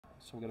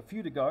So we've got a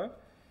few to go.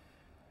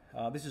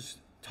 This is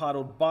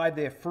titled By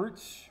Their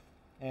Fruits,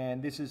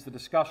 and this is the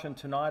discussion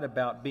tonight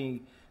about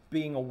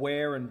being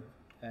aware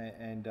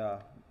and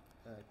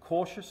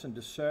cautious and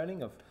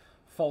discerning of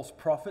false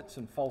prophets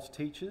and false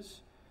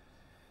teachers.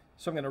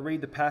 So I'm going to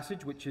read the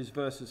passage, which is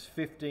verses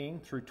 15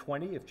 through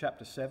 20 of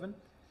chapter 7,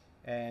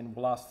 and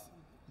we'll ask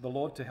the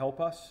Lord to help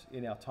us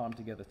in our time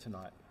together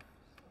tonight.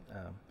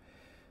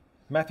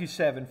 Matthew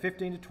 7,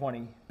 15 to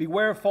 20.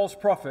 Beware of false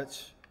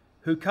prophets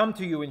who come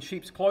to you in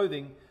sheep's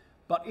clothing,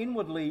 but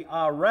inwardly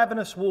are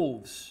ravenous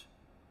wolves.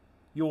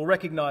 You will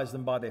recognize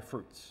them by their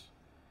fruits.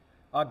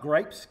 Are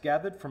grapes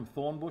gathered from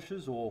thorn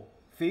bushes or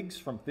figs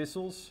from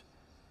thistles?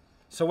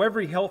 So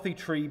every healthy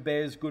tree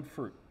bears good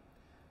fruit,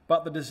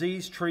 but the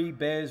diseased tree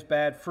bears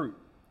bad fruit.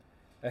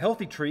 A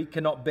healthy tree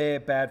cannot bear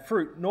bad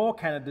fruit, nor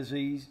can a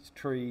diseased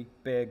tree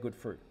bear good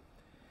fruit.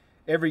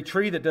 Every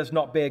tree that does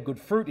not bear good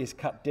fruit is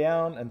cut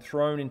down and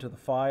thrown into the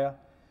fire.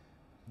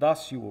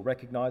 Thus you will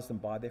recognize them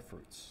by their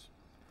fruits.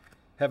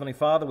 Heavenly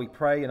Father, we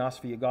pray and ask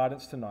for your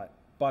guidance tonight.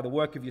 By the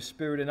work of your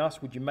Spirit in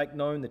us, would you make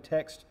known the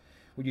text?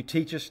 Would you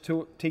teach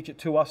it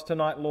to us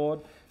tonight,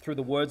 Lord, through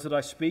the words that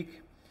I speak?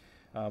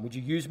 Would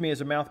you use me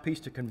as a mouthpiece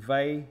to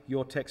convey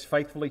your text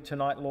faithfully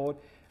tonight, Lord?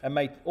 And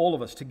may all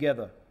of us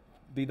together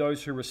be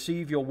those who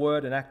receive your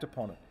word and act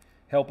upon it.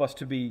 Help us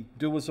to be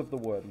doers of the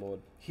word,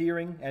 Lord,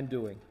 hearing and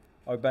doing,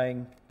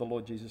 obeying the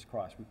Lord Jesus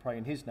Christ. We pray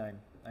in his name.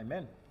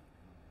 Amen.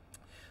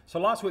 So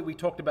last week we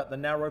talked about the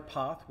narrow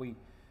path. We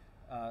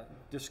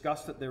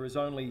discussed that there is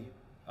only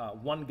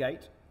one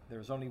gate. There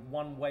is only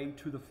one way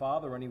to the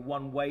Father, only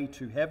one way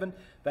to heaven.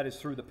 That is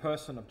through the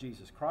person of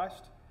Jesus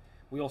Christ.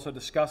 We also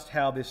discussed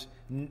how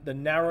the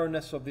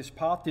narrowness of this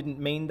path didn't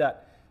mean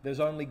that there's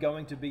only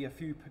going to be a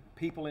few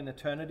people in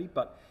eternity,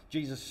 but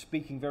Jesus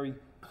speaking very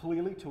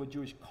clearly to a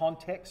Jewish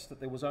context that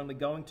there was only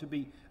going to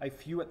be a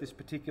few at this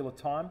particular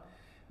time.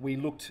 We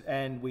looked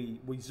and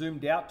we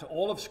zoomed out to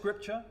all of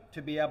Scripture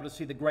to be able to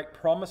see the great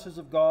promises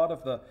of God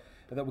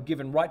that were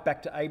given right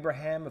back to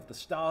Abraham, of the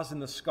stars in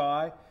the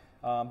sky,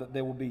 that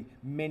there will be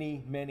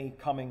many, many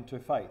coming to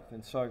faith.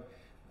 And so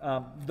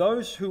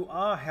those who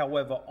are,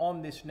 however,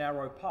 on this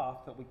narrow path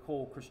that we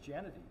call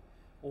Christianity,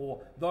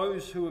 or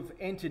those who have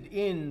entered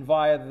in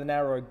via the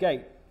narrow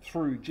gate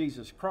through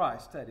Jesus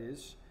Christ, that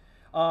is,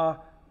 are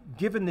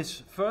given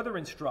this further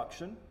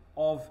instruction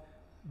of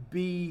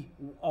be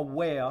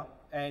aware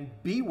and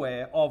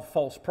beware of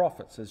false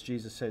prophets, as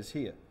Jesus says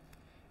here.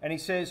 And he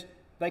says,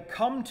 they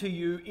come to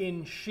you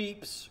in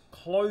sheep's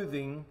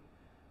clothing,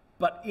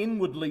 but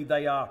inwardly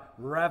they are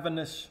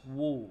ravenous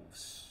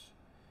wolves.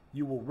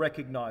 You will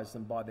recognize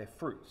them by their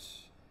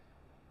fruits.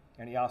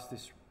 And he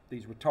asks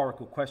these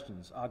rhetorical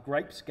questions. Are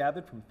grapes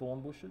gathered from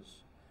thorn bushes,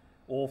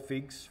 or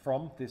figs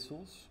from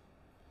thistles?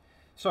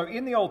 So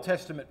in the Old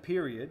Testament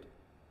period,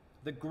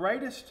 the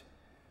greatest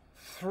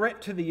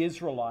threat to the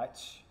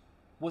Israelites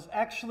was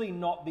actually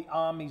not the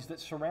armies that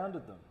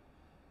surrounded them.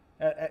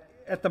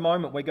 At the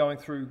moment, we're going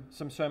through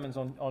some sermons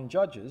on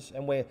Judges,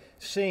 and we're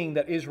seeing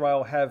that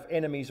Israel have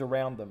enemies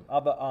around them,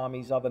 other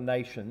armies, other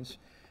nations,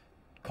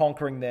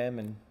 conquering them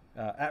and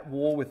at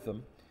war with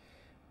them.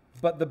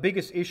 But the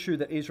biggest issue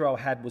that Israel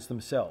had was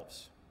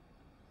themselves.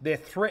 Their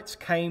threats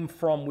came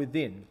from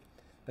within.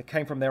 They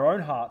came from their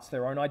own hearts,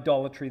 their own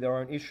idolatry, their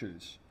own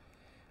issues.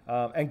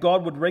 And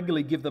God would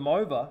regularly give them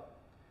over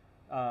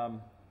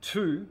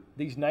to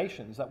these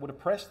nations that would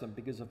oppress them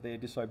because of their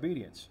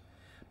disobedience.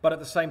 But at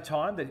the same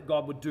time that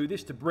God would do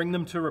this to bring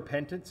them to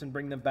repentance and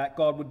bring them back,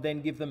 God would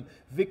then give them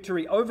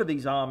victory over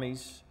these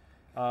armies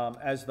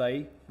as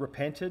they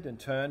repented and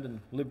turned and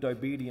lived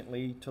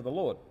obediently to the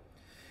Lord.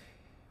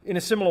 In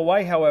a similar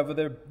way, however,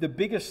 the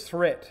biggest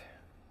threat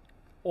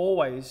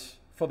always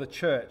for the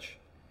church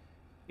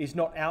is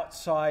not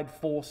outside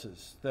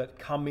forces that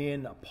come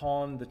in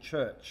upon the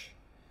church.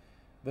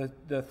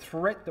 The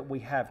threat that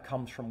we have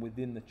comes from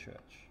within the church,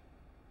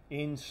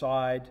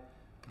 inside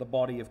the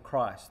body of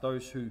Christ.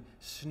 Those who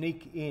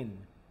sneak in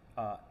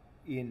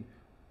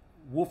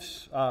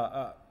wolves,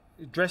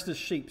 dressed as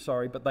sheep,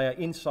 but they are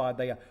inside,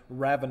 they are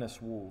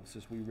ravenous wolves,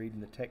 as we read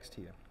in the text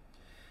here.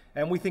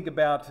 And we think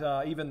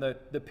about even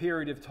the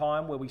period of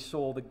time where we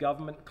saw the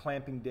government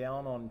clamping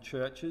down on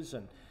churches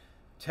and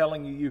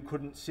telling you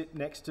couldn't sit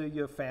next to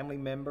your family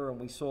member, and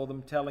we saw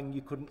them telling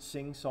you couldn't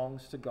sing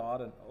songs to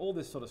God and all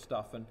this sort of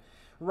stuff, and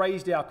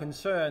raised our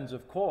concerns,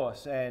 of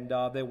course, and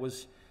there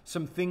was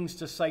some things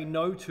to say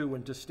no to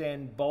and to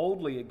stand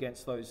boldly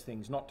against those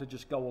things, not to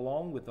just go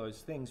along with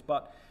those things.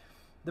 But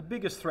the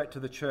biggest threat to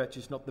the church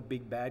is not the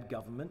big bad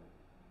government,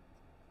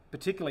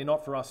 particularly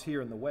not for us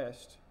here in the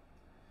West.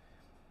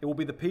 It will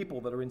be the people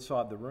that are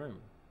inside the room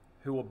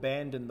who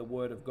abandon the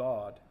word of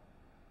God,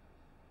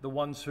 the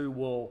ones who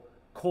will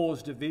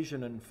cause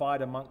division and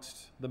fight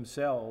amongst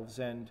themselves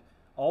and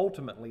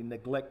ultimately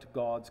neglect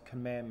God's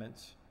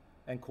commandments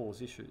and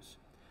cause issues.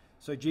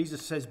 So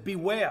Jesus says,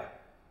 beware.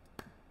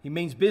 He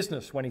means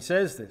business when he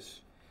says this.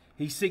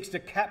 He seeks to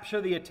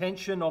capture the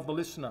attention of the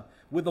listener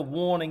with a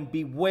warning,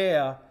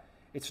 beware.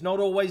 It's not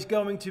always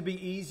going to be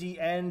easy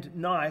and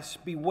nice.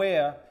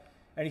 Beware.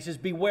 And he says,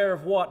 beware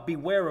of what?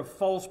 Beware of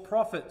false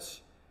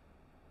prophets.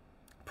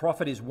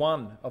 Prophet is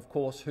one, of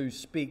course, who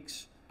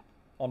speaks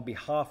on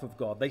behalf of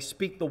God. They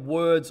speak the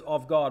words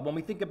of God. When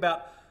we think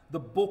about the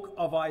book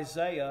of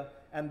Isaiah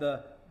and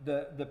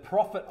the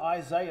prophet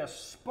Isaiah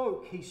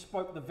spoke, he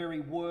spoke the very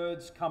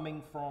words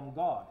coming from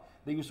God.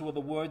 These were the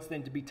words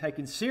then to be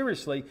taken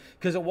seriously,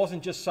 because it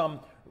wasn't just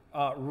some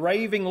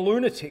raving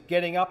lunatic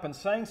getting up and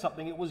saying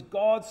something. It was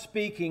God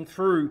speaking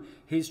through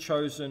his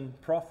chosen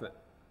prophet.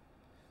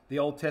 The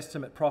Old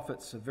Testament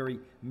prophets are very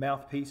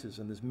mouthpieces,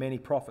 and there's many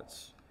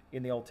prophets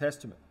in the Old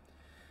Testament.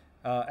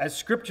 As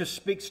Scripture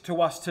speaks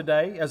to us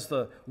today, as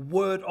the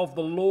word of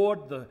the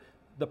Lord,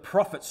 the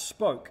prophet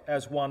spoke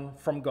as one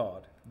from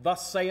God.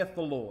 Thus saith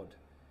the Lord.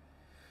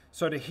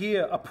 So to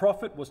hear a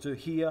prophet was to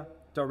hear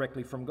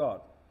directly from God.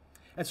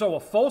 And so a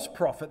false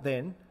prophet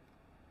then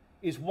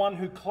is one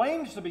who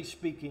claims to be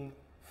speaking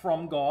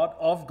from God,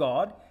 of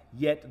God,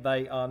 yet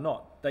they are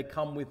not. They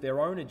come with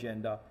their own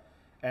agenda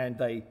and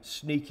they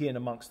sneak in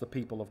amongst the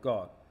people of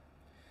God.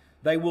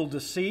 They will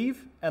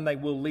deceive and they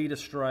will lead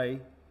astray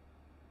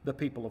the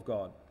people of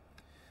God.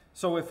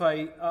 So if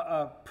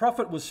a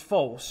prophet was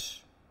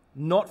false,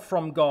 not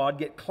from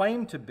God, yet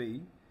claimed to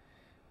be,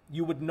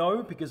 you would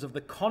know because of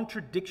the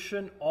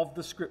contradiction of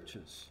the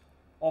Scriptures,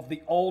 of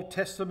the Old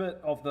Testament,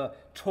 of the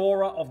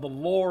Torah, of the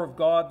law of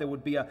God. There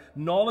would be a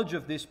knowledge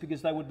of this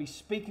because they would be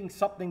speaking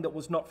something that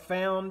was not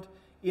found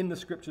in the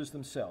Scriptures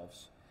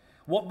themselves.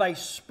 What they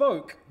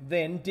spoke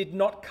then did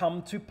not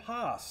come to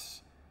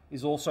pass,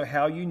 is also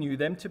how you knew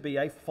them to be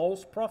a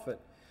false prophet.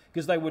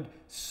 Because they would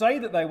say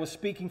that they were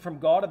speaking from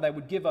God and they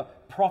would give a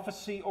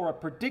prophecy or a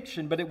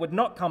prediction, but it would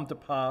not come to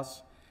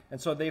pass, and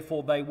so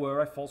therefore they were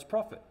a false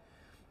prophet.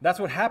 That's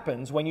what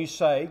happens when you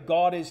say,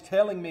 God is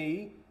telling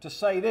me to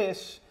say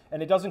this,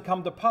 and it doesn't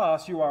come to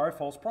pass, you are a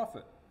false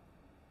prophet.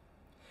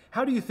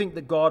 How do you think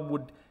that God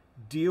would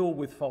deal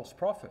with false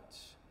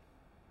prophets?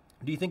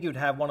 Do you think he would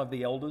have one of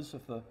the elders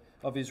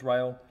of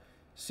Israel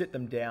sit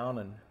them down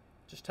and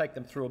just take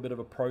them through a bit of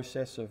a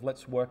process of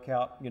let's work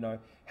out,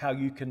 how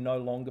you can no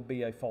longer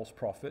be a false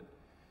prophet?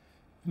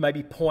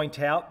 Maybe point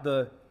out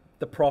the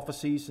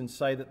prophecies and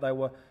say that they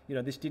were,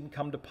 this didn't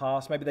come to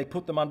pass. Maybe they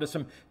put them under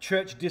some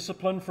church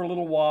discipline for a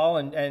little while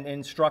and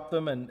instruct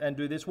them and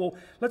do this. Well,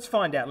 let's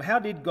find out. How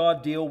did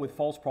God deal with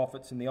false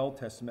prophets in the Old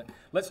Testament?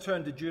 Let's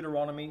turn to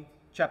Deuteronomy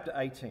chapter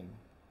 18.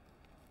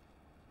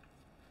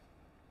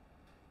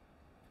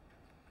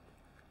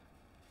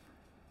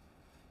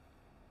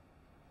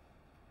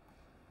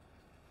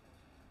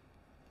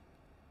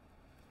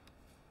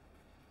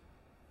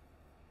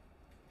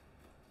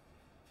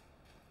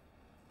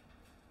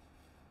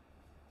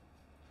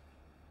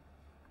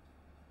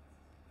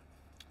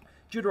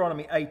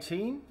 Deuteronomy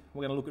 18,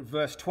 we're going to look at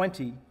verse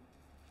 20.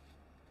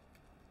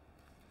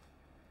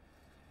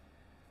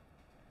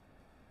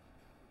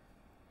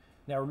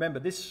 Now remember,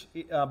 this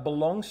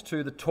belongs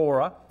to the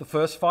Torah, the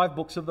first 5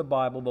 books of the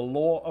Bible, the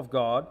law of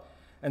God.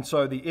 And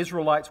so the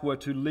Israelites were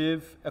to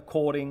live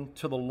according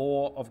to the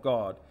law of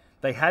God.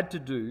 They had to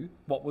do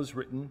what was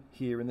written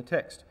here in the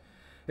text.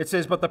 It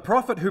says, "But the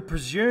prophet who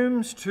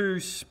presumes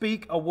to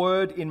speak a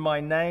word in my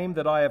name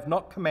that I have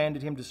not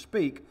commanded him to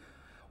speak,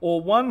 or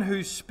one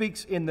who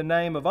speaks in the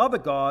name of other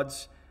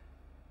gods,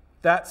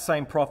 that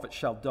same prophet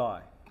shall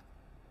die."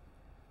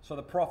 So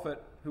the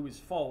prophet who is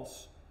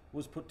false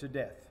was put to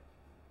death.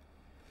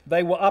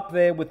 They were up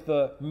there with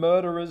the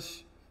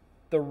murderers,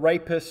 the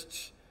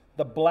rapists,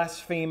 the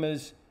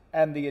blasphemers,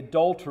 and the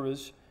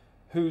adulterers,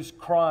 whose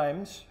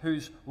crimes,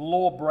 whose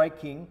law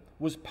breaking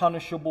was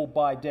punishable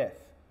by death.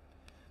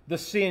 The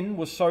sin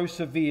was so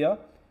severe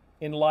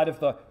in light of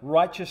the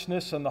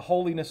righteousness and the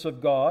holiness of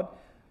God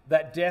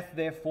that death,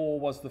 therefore,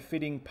 was the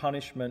fitting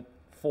punishment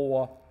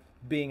for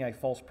being a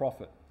false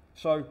prophet.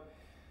 So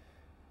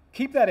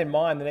keep that in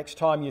mind the next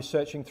time you're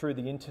searching through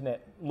the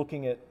internet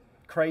looking at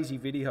crazy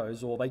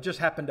videos, or they just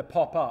happen to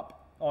pop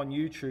up on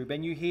YouTube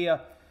and you hear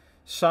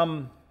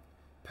some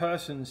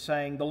person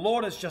saying, "The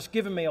Lord has just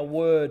given me a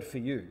word for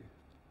you.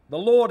 The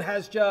Lord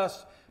has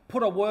just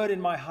put a word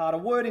in my heart, a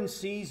word in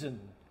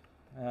season,"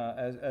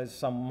 as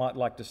some might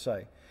like to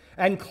say,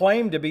 and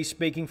claim to be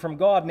speaking from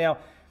God. Now,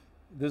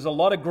 there's a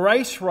lot of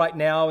grace right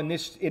now in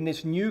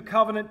this new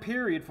covenant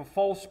period for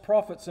false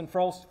prophets and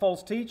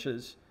false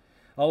teachers.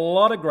 A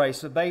lot of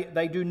grace that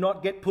they do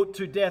not get put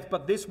to death,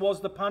 but this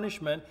was the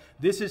punishment.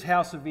 This is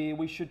how severe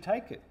we should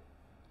take it.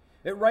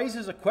 It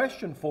raises a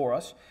question for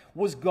us.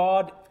 Was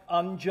God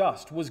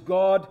unjust? Was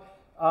God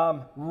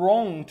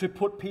wrong to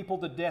put people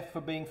to death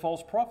for being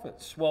false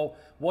prophets? Well,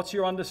 what's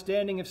your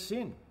understanding of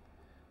sin?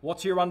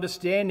 What's your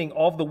understanding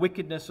of the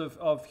wickedness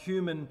of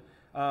human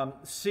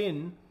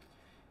sin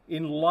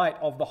in light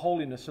of the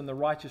holiness and the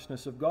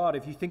righteousness of God?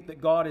 If you think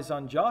that God is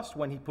unjust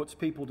when he puts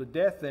people to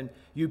death, then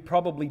you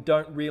probably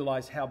don't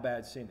realize how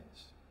bad sin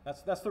is.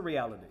 That's the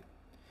reality.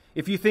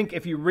 If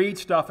you read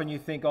stuff and you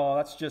think, oh,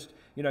 that's just,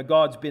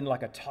 God's been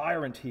like a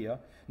tyrant here.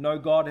 No,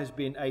 God has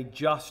been a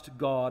just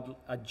God,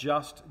 a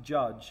just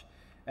judge.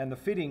 And the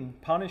fitting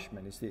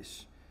punishment is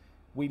this.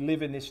 We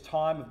live in this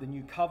time of the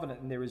new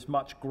covenant and there is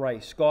much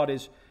grace. God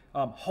is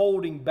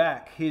holding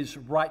back his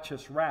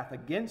righteous wrath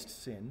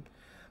against sin.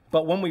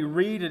 But when we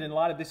read it in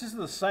light of this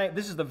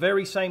is the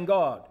very same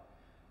God.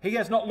 He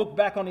has not looked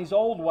back on his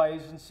old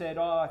ways and said,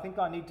 oh, I think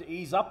I need to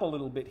ease up a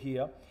little bit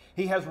here.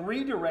 He has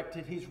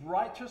redirected his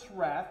righteous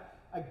wrath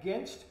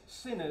against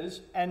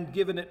sinners and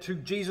given it to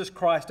Jesus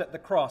Christ at the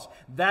cross.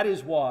 That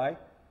is why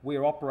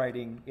we're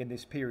operating in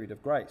this period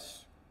of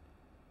grace.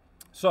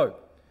 So,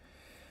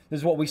 this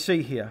is what we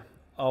see here,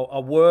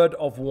 a word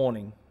of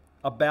warning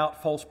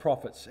about false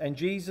prophets. And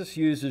Jesus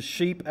uses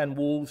sheep and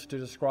wolves to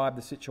describe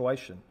the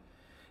situation.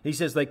 He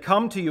says, they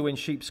come to you in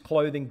sheep's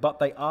clothing, but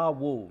they are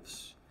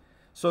wolves.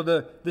 So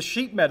the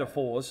sheep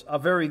metaphors are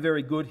very,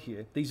 very good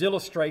here. These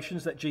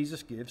illustrations that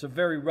Jesus gives are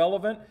very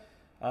relevant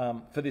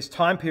for this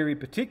time period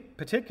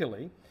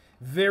particularly,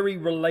 very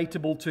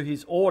relatable to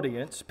his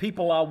audience.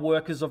 People are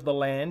workers of the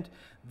land.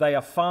 They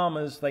are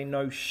farmers. They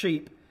know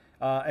sheep.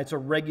 It's a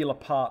regular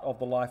part of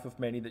the life of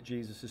many that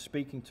Jesus is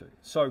speaking to.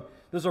 So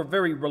there's a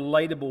very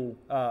relatable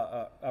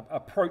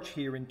approach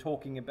here in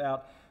talking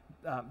about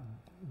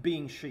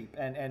being sheep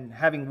and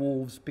having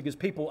wolves, because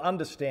people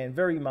understand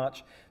very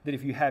much that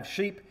if you have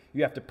sheep,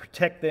 you have to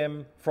protect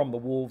them from the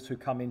wolves who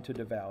come in to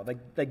devour.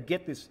 They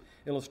get this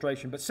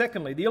illustration. But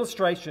secondly, the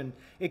illustration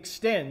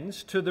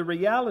extends to the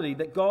reality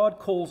that God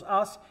calls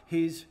us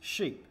his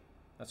sheep.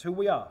 That's who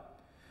we are.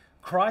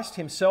 Christ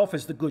himself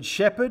is the good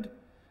shepherd.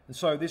 And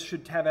so this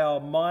should have our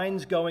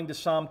minds going to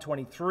Psalm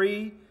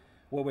 23,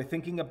 where we're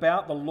thinking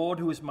about the Lord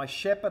who is my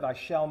shepherd, I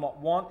shall not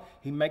want.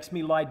 He makes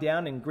me lie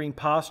down in green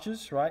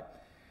pastures, right?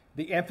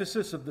 The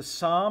emphasis of the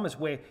psalm is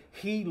where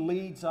he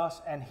leads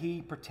us and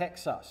he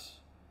protects us.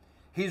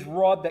 His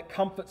rod that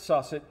comforts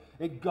us,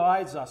 it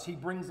guides us. He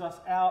brings us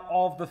out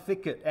of the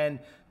thicket and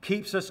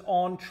keeps us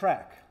on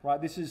track,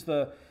 right? This is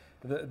the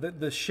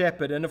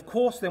shepherd. And of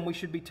course, then we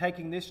should be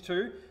taking this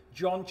to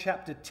John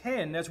chapter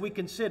 10 as we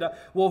consider,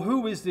 well,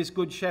 who is this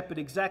good shepherd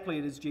exactly?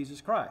 It is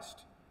Jesus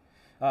Christ.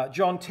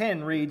 John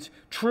 10 reads,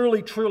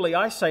 truly, truly,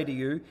 I say to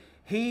you,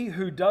 he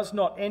who does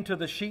not enter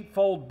the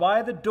sheepfold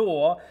by the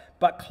door,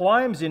 but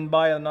climbs in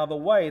by another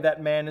way,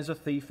 that man is a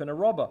thief and a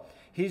robber.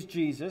 Here's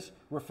Jesus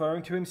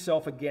referring to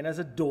himself again as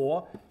a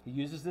door. He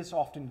uses this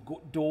often,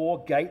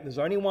 door, gate. There's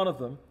only one of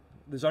them.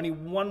 There's only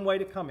one way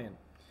to come in.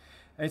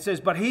 And it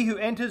says, but he who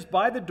enters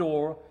by the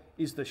door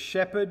is the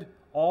shepherd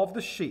of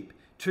the sheep.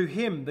 To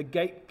him the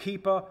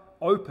gatekeeper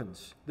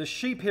opens. The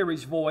sheep hear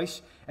his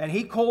voice, and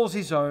he calls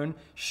his own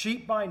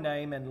sheep by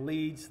name and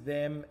leads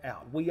them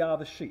out. We are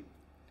the sheep.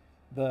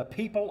 The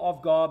people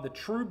of God, the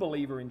true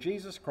believer in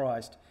Jesus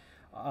Christ,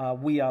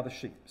 we are the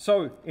sheep.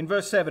 So in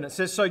verse 7 it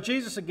says, so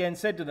Jesus again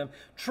said to them,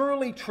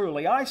 truly,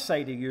 truly, I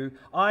say to you,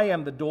 I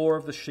am the door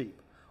of the sheep.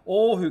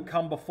 All who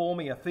come before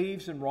me are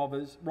thieves and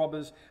robbers,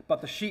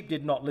 but the sheep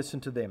did not listen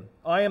to them.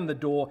 I am the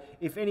door.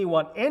 If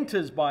anyone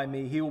enters by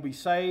me, he will be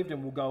saved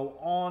and will go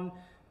on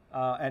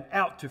and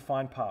out to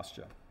find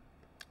pasture.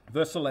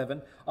 Verse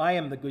 11, I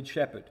am the good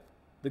shepherd.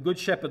 The good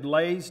shepherd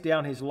lays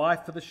down his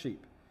life for the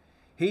sheep.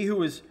 He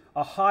who is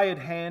a hired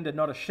hand and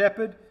not a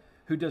shepherd,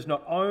 who does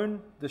not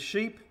own the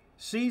sheep,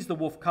 sees the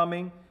wolf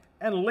coming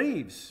and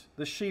leaves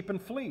the sheep and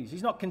flees.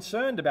 He's not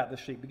concerned about the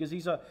sheep because he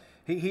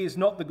is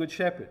not the good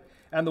shepherd.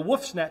 And the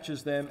wolf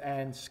snatches them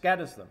and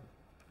scatters them.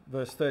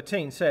 Verse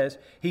 13 says,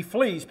 he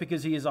flees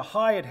because he is a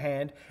hired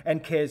hand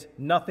and cares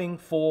nothing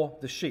for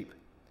the sheep.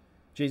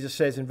 Jesus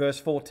says in verse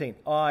 14,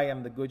 I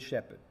am the good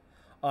shepherd.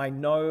 I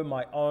know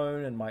my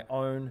own and my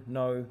own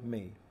know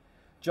me.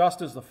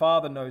 Just as the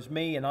Father knows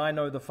me and I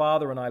know the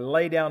Father, and I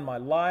lay down my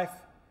life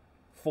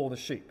for the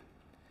sheep.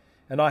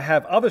 And I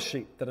have other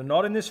sheep that are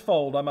not in this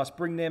fold. I must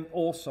bring them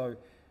also.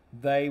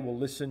 They will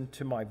listen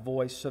to my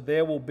voice. So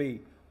there will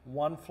be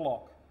one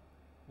flock,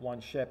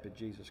 one shepherd,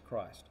 Jesus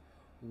Christ.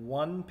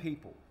 One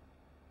people.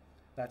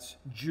 That's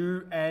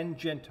Jew and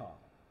Gentile.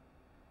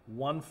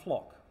 One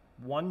flock,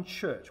 one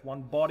church,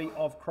 one body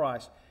of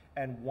Christ,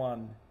 and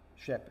one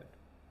shepherd.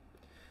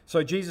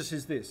 So Jesus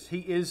is this. He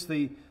is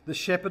the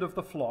shepherd of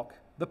the flock,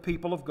 the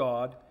people of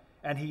God,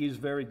 and he is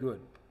very good.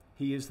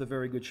 He is the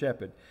very good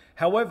shepherd.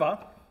 However,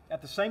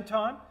 at the same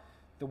time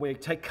that we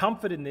take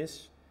comfort in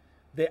this,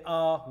 there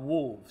are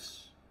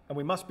wolves, and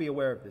we must be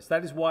aware of this.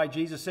 That is why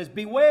Jesus says,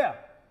 beware,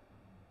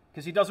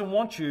 because he doesn't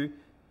want you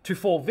to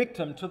fall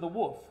victim to the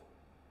wolf.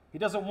 He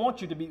doesn't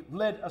want you to be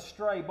led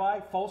astray by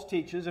false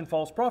teachers and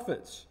false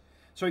prophets.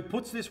 So he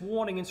puts this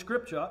warning in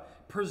Scripture,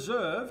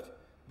 preserved,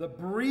 the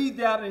breathed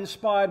out and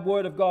inspired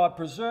word of God,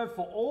 preserved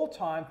for all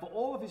time, for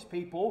all of his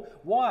people.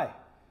 Why?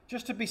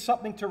 Just to be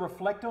something to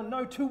reflect on?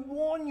 No, to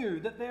warn you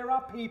that there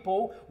are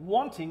people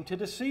wanting to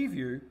deceive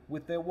you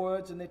with their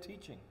words and their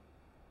teaching.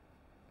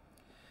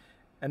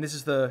 And this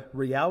is the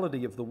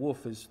reality of the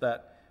wolf, is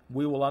that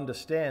we will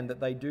understand that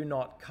they do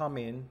not come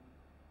in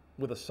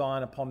with a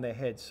sign upon their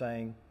head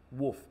saying,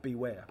 wolf,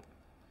 beware.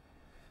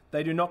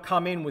 They do not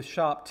come in with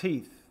sharp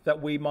teeth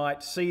that we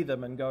might see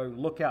them and go,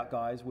 look out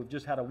guys, we've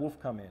just had a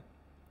wolf come in.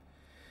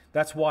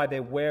 That's why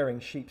they're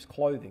wearing sheep's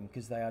clothing,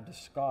 because they are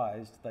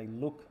disguised. They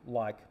look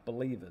like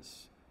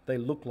believers. They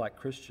look like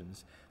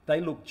Christians.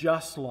 They look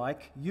just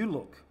like you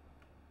look.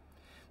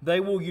 they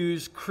will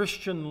use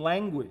Christian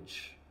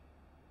language.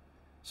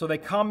 So they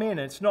come in,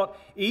 and it's not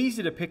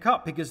easy to pick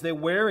up because they're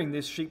wearing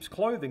this sheep's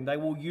clothing. They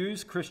will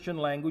use Christian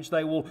language.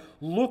 They will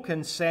look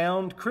and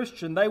sound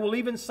Christian. They will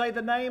even say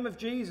the name of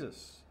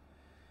Jesus.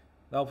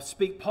 They'll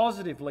speak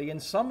positively,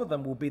 and some of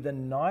them will be the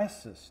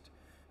nicest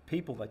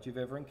people that you've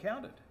ever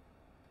encountered.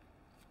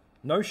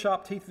 No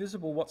sharp teeth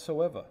visible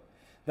whatsoever.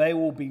 They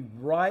will be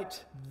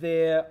right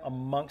there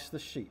amongst the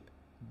sheep,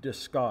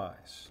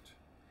 disguised.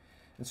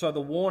 And so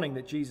the warning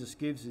that Jesus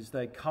gives is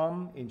they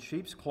come in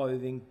sheep's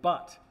clothing,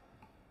 but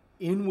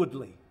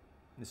inwardly.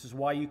 This is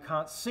why you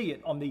can't see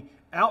it on the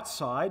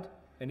outside,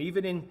 and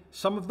even in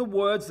some of the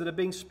words that are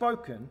being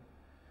spoken,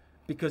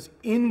 because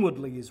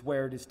inwardly is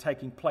where it is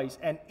taking place,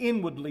 and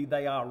inwardly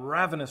they are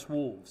ravenous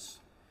wolves,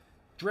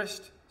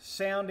 dressed,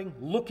 sounding,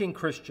 looking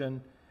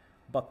Christian,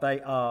 but they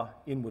are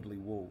inwardly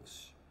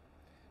wolves,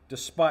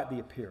 despite the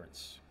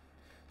appearance.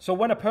 So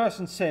when a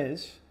person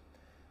says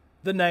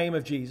the name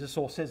of Jesus,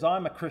 or says,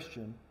 I'm a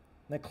Christian, and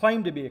they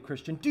claim to be a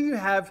Christian, do you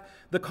have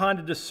the kind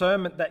of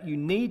discernment that you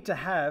need to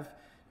have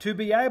to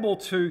be able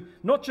to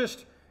not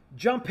just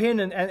jump in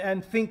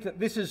and think that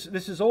this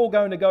is all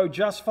going to go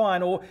just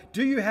fine? Or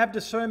do you have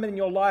discernment in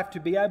your life to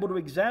be able to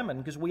examine,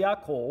 because we are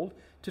called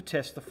to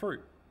test the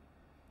fruit,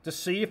 to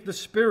see if the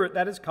Spirit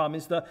that has come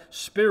is the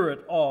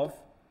Spirit of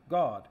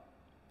God?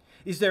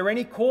 Is there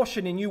any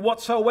caution in you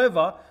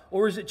whatsoever,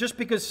 or is it just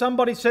because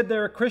somebody said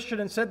they're a Christian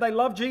and said they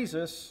love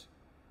Jesus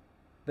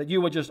that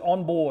you were just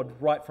on board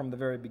right from the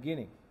very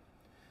beginning?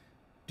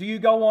 Do you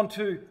go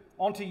onto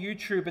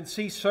YouTube and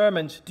see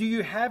sermons? Do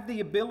you have the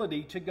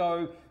ability to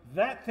go,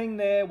 that thing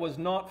there was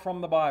not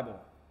from the Bible?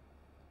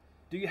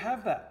 Do you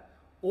have that?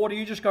 Or do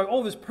you just go,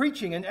 oh, there's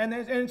preaching and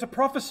it's a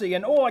prophecy,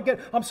 and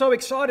I'm so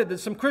excited,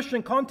 there's some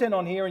Christian content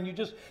on here, and you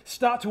just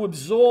start to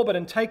absorb it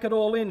and take it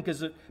all in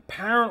because it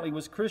apparently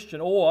was Christian?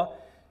 Or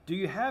do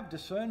you have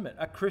discernment?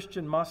 A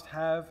Christian must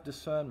have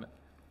discernment.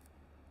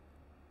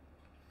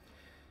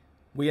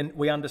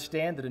 We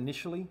understand that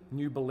initially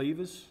new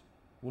believers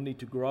will need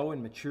to grow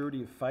in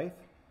maturity of faith.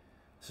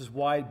 This is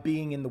why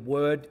being in the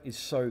Word is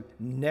so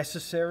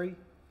necessary.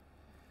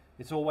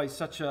 It's always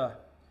such a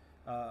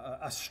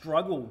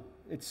struggle,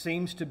 it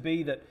seems to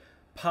be, that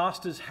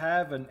pastors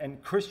have,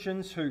 and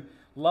Christians who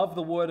love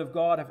the Word of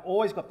God have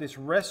always got this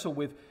wrestle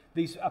with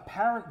these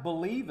apparent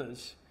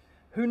believers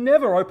who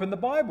never open the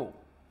Bible.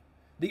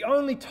 The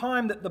only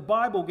time that the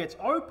Bible gets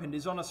opened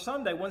is on a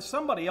Sunday when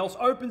somebody else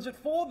opens it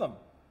for them.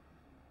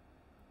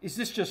 Is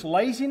this just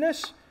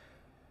laziness?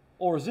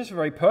 Or is this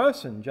very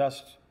person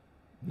just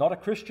not a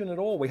Christian at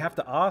all? We have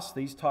to ask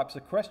these types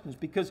of questions,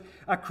 because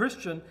a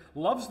Christian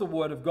loves the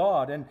Word of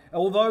God. And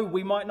although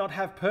we might not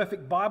have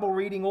perfect Bible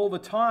reading all the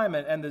time,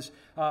 and there's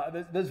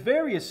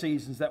various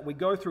seasons that we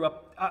go through,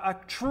 a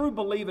true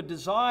believer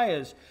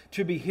desires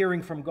to be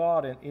hearing from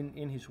God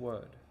in His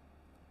Word.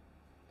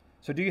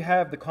 So do you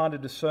have the kind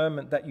of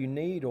discernment that you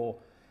need, or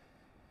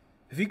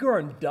have you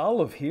grown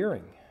dull of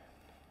hearing?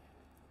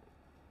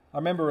 I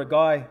remember a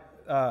guy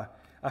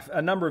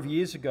a number of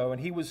years ago,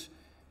 and he was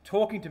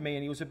talking to me,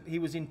 and he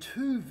was in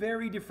two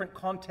very different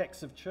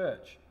contexts of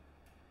church.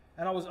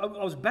 And I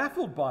was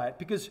baffled by it,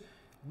 because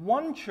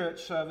one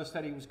church service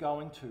that he was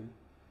going to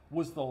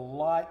was the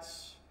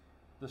lights,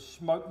 the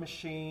smoke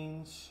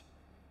machines.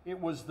 It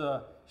was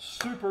the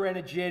super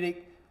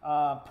energetic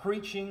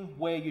preaching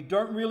where you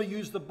don't really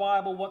use the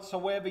Bible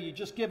whatsoever. You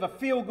just give a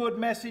feel-good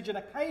message, and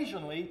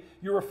occasionally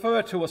you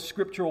refer to a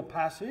scriptural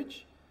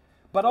passage.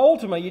 But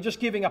ultimately, you're just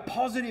giving a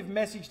positive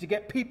message to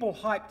get people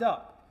hyped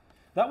up.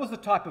 That was the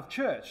type of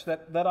church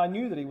that I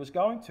knew that he was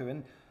going to.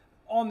 And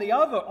on the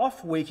other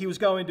off week, he was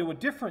going to a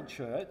different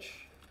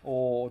church,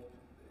 or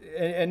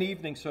an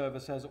evening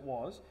service as it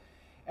was.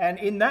 And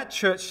in that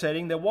church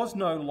setting, there was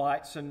no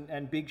lights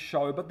and big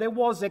show, but there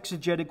was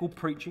exegetical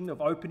preaching of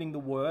opening the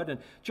Word and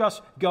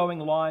just going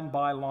line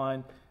by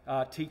line,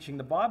 teaching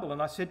the Bible.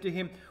 And I said to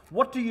him,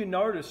 what do you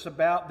notice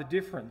about the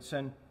difference?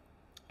 And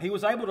he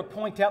was able to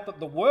point out that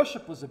the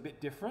worship was a bit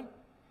different.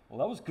 Well,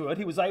 that was good.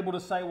 He was able to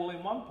say, well,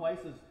 in one place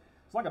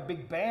it's like a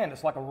big band,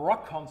 it's like a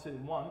rock concert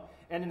in one,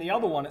 and in the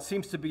other one it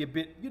seems to be a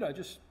bit,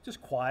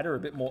 just quieter, a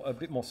bit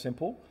more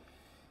simple.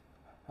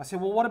 I said,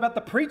 well, what about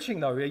the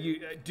preaching though?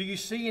 Do you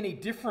see any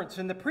difference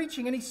in the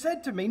preaching? And he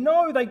said to me,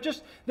 no,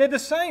 they're the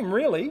same,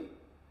 really.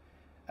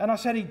 And I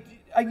said,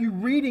 are you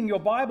reading your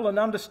Bible and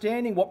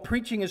understanding what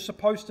preaching is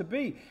supposed to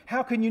be?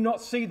 How can you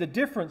not see the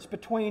difference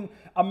between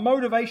a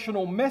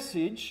motivational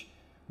message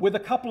with a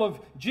couple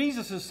of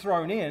Jesuses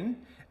thrown in,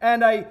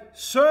 and a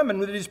sermon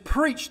that is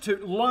preached to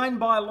line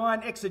by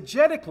line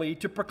exegetically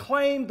to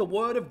proclaim the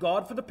Word of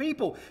God for the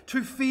people,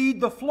 to feed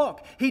the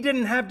flock? He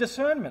didn't have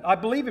discernment. I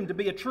believe him to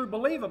be a true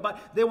believer,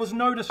 but there was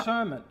no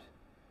discernment.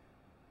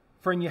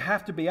 Friend, you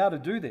have to be able to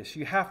do this.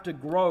 You have to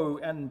grow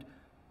and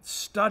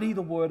study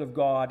the Word of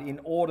God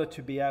in order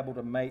to be able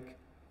to make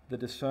the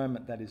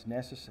discernment that is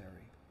necessary.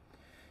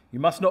 You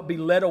must not be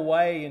led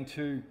away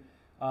into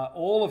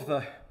all of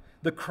the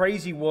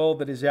crazy world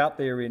that is out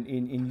there in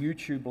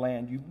YouTube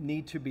land. You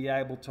need to be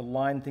able to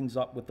line things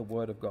up with the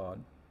Word of God.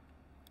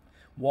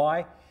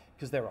 Why?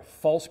 Because there are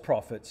false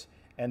prophets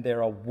and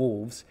there are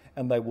wolves,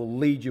 and they will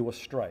lead you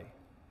astray.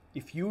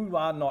 If you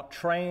are not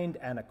trained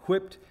and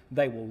equipped,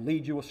 they will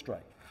lead you astray.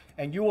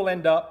 And you will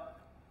end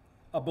up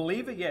a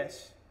believer,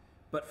 yes,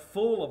 but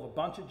full of a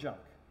bunch of junk.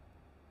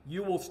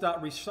 You will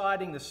start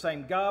reciting the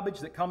same garbage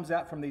that comes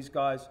out from these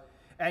guys,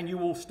 and you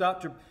will start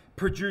to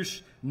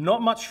produce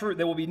not much fruit.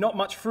 There will be not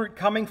much fruit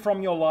coming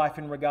from your life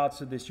in regards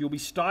to this. You'll be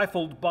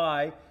stifled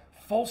by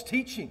false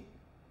teaching.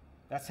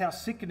 That's how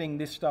sickening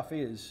this stuff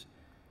is.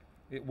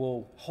 It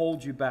will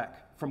hold you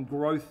back from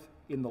growth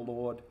in the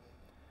Lord.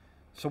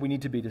 So we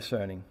need to be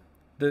discerning.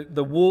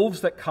 The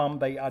wolves that come,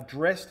 they are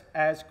dressed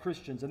as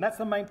Christians. And that's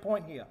the main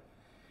point here.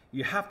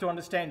 You have to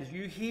understand, as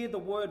you hear the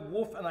word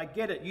wolf, and I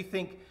get it, you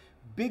think,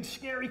 big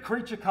scary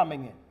creature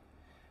coming in.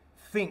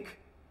 Think,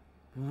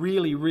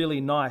 really,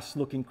 really nice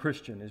looking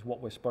Christian is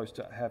what we're supposed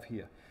to have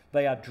here.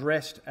 They are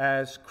dressed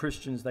as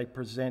Christians. They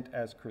present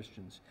as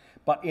Christians.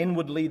 But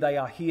inwardly, they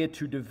are here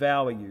to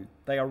devour you.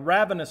 They are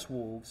ravenous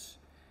wolves.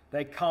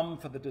 They come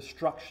for the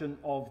destruction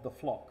of the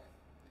flock.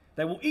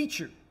 They will eat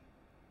you.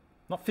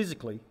 Not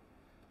physically,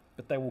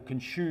 but they will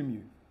consume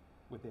you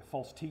with their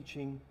false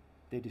teaching,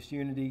 their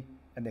disunity,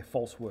 and their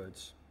false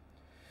words.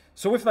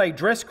 So if they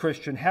dress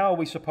Christian, how are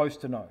we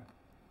supposed to know?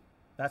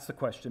 That's the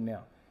question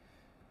now.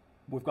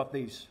 We've got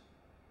these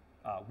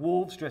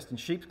wolves dressed in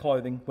sheep's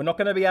clothing. We're not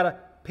going to be able to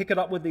pick it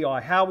up with the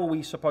eye. How are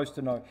we supposed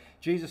to know?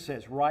 Jesus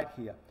says right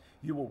here,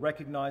 you will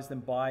recognize them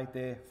by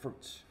their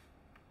fruits.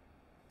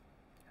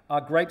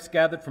 Are grapes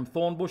gathered from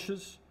thorn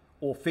bushes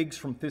or figs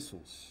from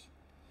thistles?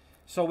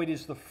 So it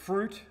is the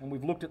fruit, and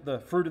we've looked at the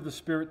fruit of the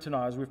Spirit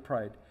tonight as we've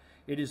prayed.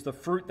 It is the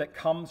fruit that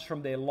comes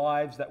from their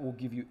lives that will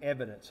give you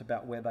evidence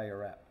about where they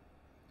are at.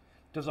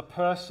 Does a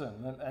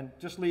person, and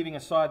just leaving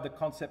aside the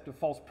concept of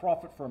false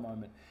prophet for a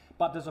moment,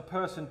 but does a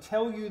person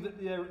tell you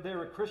that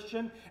they're a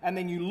Christian, and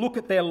then you look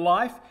at their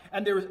life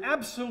and there is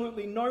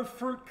absolutely no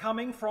fruit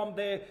coming from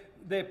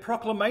their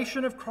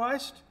proclamation of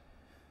Christ?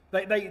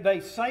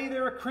 They say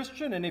they're a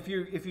Christian, and if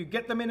you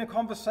get them in a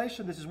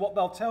conversation, this is what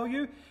they'll tell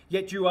you,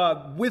 yet you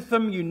are with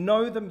them, you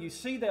know them, you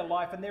see their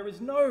life, and there is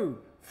no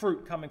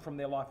fruit coming from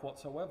their life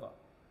whatsoever.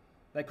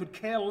 They could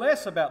care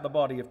less about the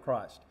body of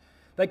Christ.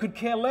 They could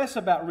care less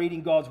about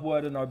reading God's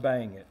word and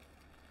obeying it.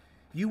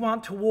 You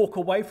want to walk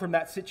away from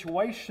that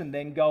situation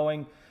then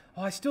going,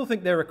 oh, I still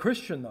think they're a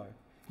Christian though.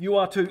 You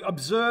are to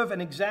observe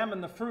and examine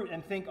the fruit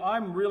and think,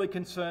 I'm really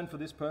concerned for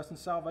this person's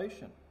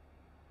salvation.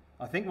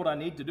 I think what I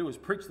need to do is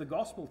preach the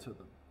gospel to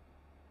them.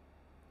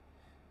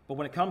 But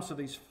when it comes to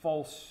these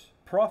false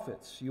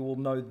prophets, you will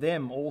know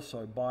them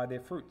also by their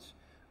fruits.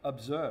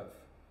 Observe.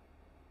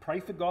 Pray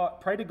to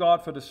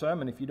God for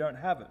discernment if you don't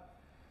have it.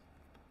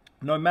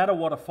 No matter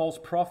what a false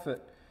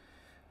prophet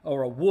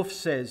or a wolf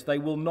says, they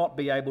will not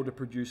be able to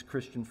produce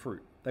Christian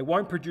fruit. They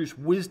won't produce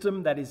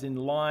wisdom that is in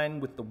line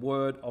with the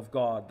word of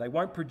God. They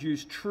won't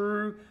produce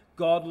true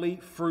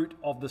godly fruit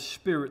of the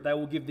Spirit. They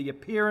will give the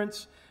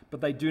appearance, but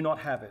they do not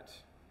have it.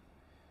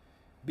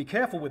 Be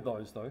careful with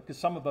those though, because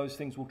some of those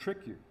things will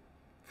trick you.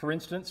 For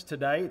instance,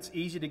 today it's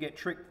easy to get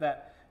tricked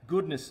that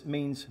goodness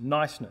means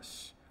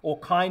niceness or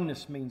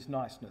kindness means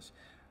niceness.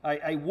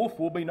 A wolf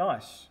will be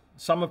nice.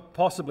 Some of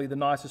possibly the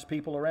nicest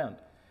people around.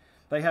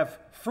 They have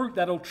fruit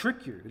that'll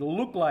trick you. It'll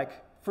look like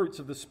fruits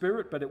of the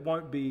Spirit, but it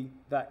won't be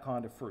that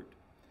kind of fruit.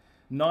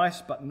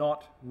 Nice, but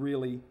not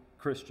really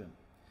Christian.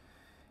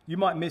 You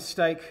might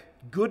mistake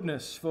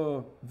goodness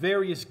for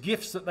various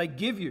gifts that they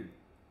give you,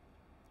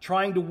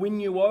 trying to win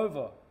you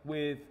over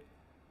with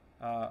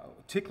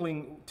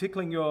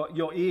tickling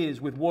your ears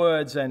with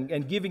words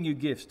and giving you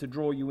gifts to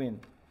draw you in.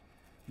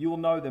 You will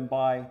know them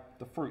by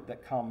the fruit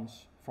that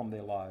comes from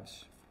their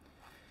lives.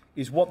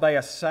 Is what they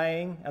are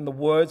saying and the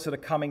words that are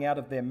coming out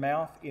of their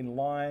mouth in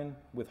line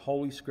with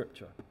Holy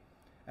Scripture?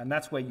 And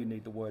that's where you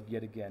need the word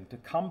yet again, to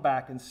come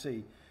back and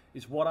see,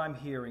 is what I'm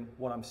hearing,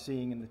 what I'm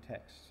seeing in the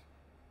text?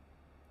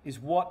 Is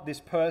what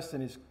this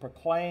person is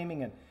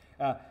proclaiming, and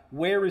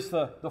where is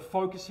the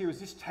focus here?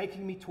 Is this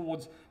taking me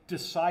towards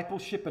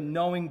discipleship and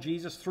knowing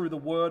Jesus through the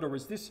word, or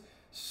is this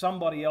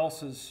somebody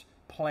else's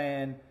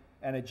plan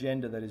and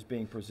agenda that is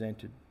being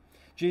presented?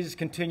 Jesus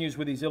continues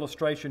with his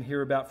illustration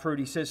here about fruit.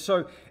 He says,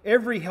 so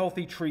every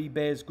healthy tree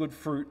bears good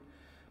fruit,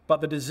 but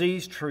the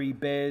diseased tree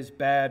bears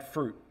bad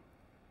fruit.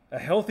 A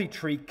healthy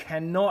tree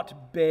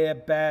cannot bear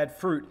bad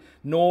fruit,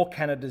 nor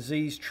can a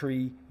diseased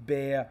tree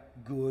bear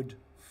good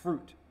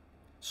fruit.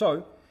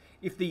 So,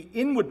 if the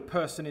inward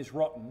person is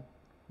rotten,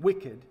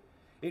 wicked,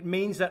 it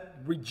means that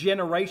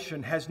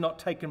regeneration has not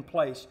taken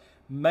place,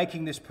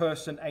 making this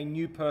person a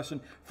new person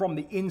from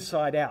the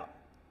inside out.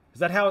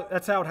 That's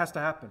how it has to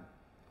happen.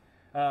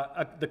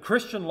 The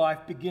Christian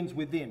life begins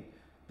within,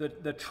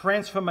 the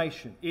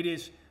transformation. It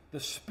is the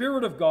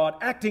Spirit of God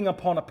acting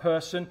upon a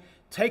person,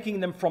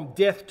 taking them from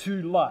death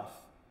to life,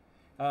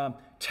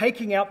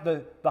 taking out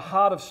the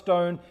heart of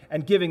stone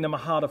and giving them a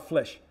heart of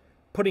flesh,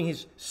 putting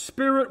his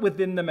Spirit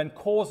within them and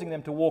causing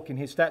them to walk in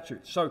his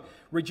statutes. So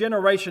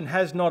regeneration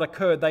has not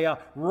occurred. They are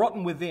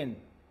rotten within.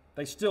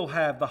 They still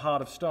have the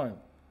heart of stone.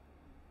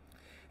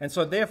 And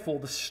so therefore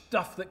the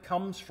stuff that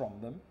comes from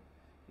them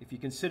If you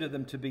consider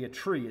them to be a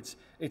tree,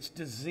 it's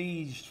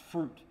diseased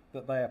fruit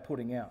that they are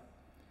putting out.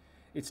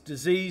 It's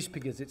diseased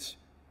because its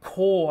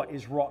core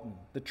is rotten.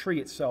 The tree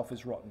itself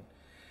is rotten.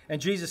 And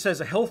Jesus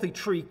says a healthy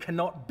tree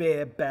cannot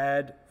bear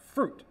bad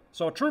fruit.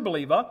 So a true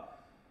believer,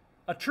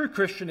 a true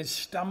Christian is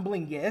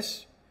stumbling,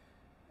 yes,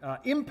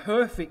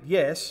 imperfect,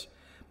 yes,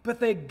 but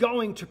they're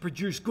going to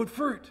produce good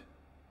fruit.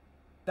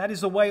 That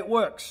is the way it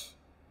works.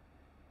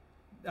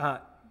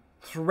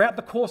 Throughout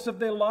the course of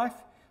their life,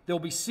 there'll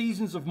be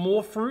seasons of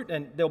more fruit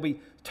and there'll be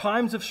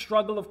times of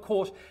struggle, of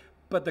course,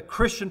 but the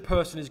Christian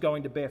person is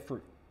going to bear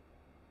fruit.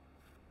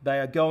 They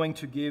are going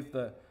to give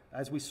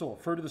as we saw,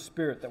 fruit of the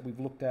Spirit that we've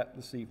looked at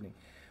this evening.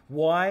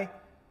 Why?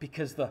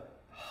 Because the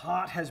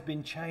heart has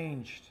been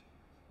changed.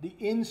 The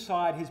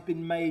inside has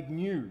been made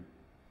new.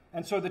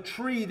 And so the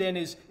tree then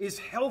is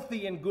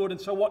healthy and good. And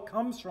so what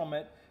comes from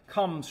it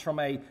comes from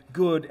a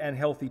good and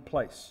healthy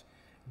place.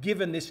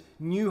 Given this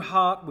new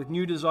heart with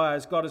new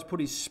desires, God has put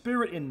His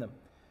Spirit in them.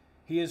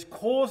 He is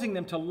causing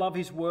them to love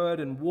His word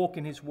and walk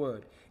in His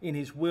word, in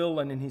His will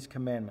and in His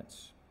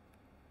commandments.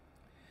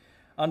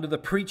 Under the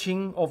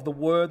preaching of the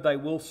word, they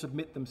will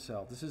submit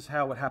themselves. This is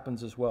how it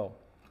happens as well.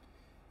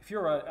 If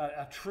you're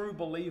a true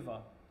believer,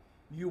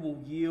 you will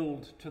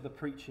yield to the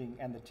preaching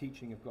and the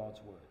teaching of God's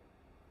word.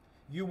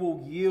 You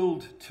will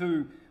yield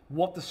to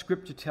what the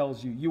Scripture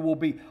tells you. You will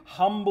be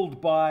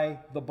humbled by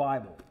the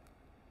Bible.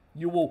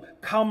 You will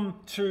come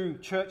to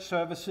church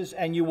services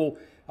and you will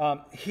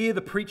hear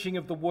the preaching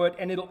of the word,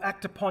 and it'll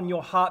act upon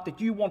your heart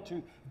that you want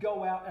to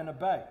go out and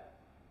obey.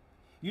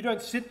 You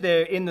don't sit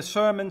there in the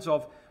sermons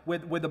of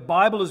where the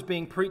Bible is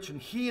being preached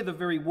and hear the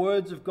very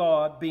words of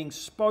God being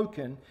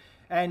spoken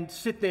and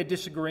sit there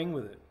disagreeing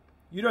with it.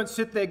 You don't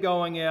sit there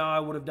going, yeah, I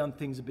would have done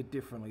things a bit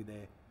differently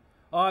there.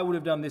 I would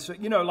have done this.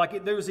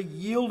 There is a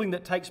yielding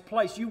that takes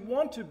place. You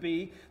want to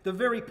be the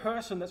very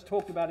person that's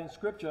talked about in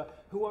Scripture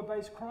who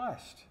obeys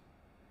Christ.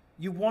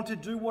 You want to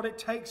do what it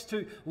takes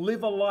to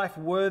live a life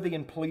worthy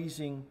and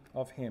pleasing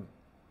of Him.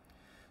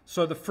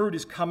 So the fruit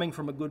is coming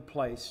from a good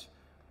place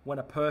when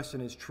a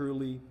person is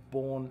truly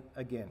born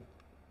again.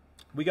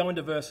 We go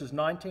into verses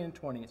 19 and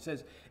 20. It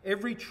says,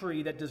 every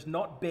tree that does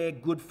not bear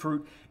good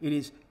fruit, it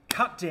is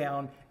cut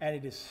down and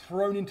it is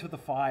thrown into the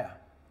fire.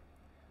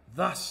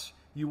 Thus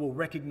you will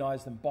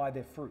recognize them by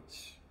their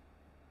fruits.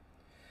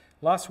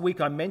 Last week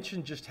I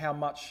mentioned just how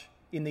much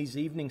in these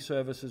evening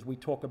services we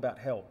talk about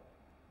hell.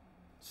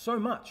 So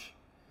much.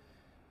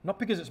 Not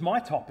because it's my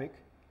topic,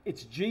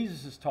 it's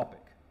Jesus'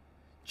 topic.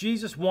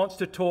 Jesus wants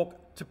to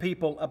talk to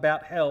people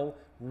about hell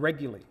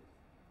regularly.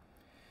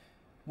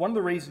 One of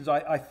the reasons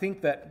I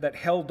think that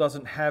hell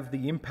doesn't have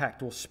the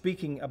impact, or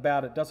speaking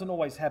about it doesn't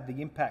always have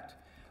the impact,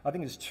 I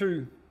think there's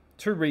two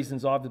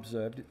reasons I've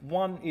observed.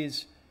 One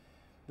is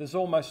there's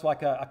almost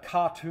like a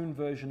cartoon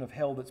version of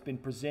hell that's been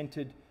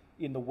presented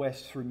in the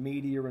West through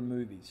media and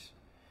movies.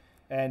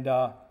 And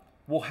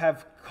we'll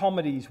have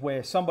comedies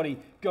where somebody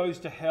goes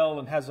to hell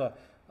and has a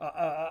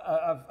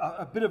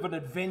bit of an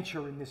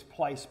adventure in this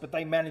place, but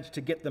they manage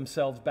to get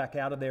themselves back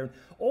out of there. And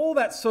all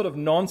that sort of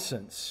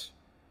nonsense,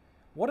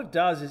 what it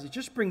does is it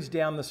just brings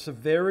down the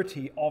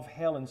severity of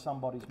hell in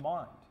somebody's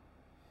mind.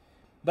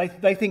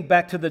 They think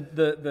back to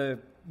the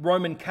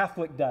Roman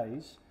Catholic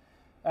days,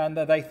 and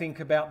they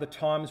think about the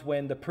times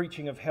when the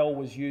preaching of hell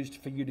was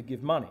used for you to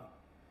give money.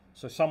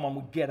 So someone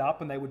would get up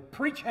and they would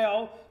preach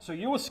hell, so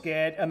you were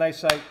scared, and they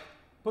say,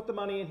 put the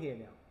money in here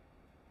now.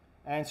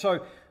 And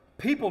so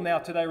people now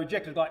today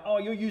reject it, like, oh,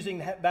 you're using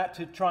that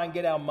to try and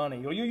get our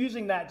money, or you're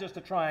using that just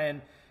to try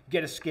and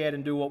get us scared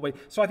and do what we...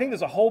 So I think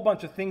there's a whole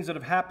bunch of things that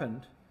have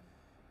happened.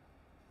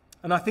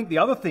 And I think the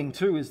other thing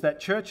too is that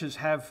churches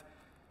have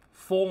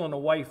fallen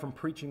away from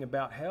preaching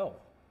about hell.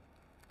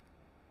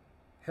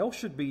 Hell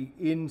should be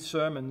in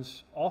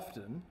sermons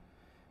often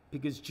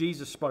because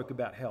Jesus spoke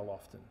about hell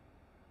often.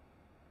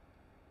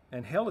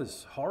 And hell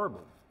is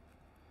horrible.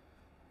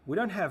 We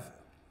don't have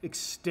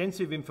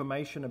extensive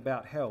information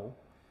about hell,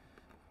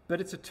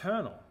 but it's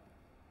eternal.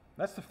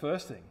 That's the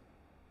first thing.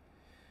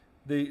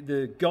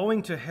 The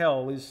going to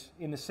hell is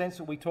in the sense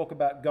that we talk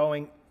about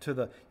going to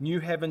the new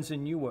heavens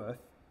and new earth,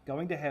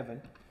 going to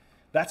heaven.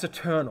 That's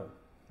eternal,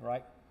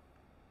 right?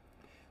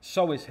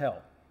 So is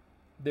hell.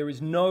 There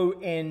is no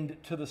end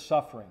to the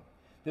suffering.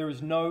 There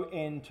is no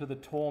end to the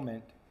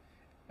torment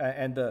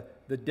and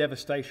the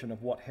devastation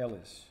of what hell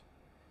is.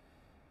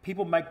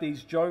 People make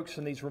these jokes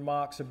and these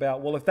remarks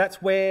about, well, if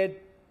that's where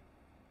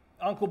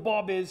Uncle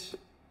Bob is,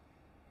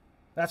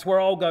 that's where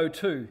I'll go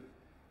too.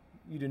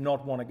 You do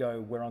not want to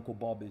go where Uncle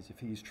Bob is if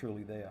he is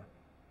truly there.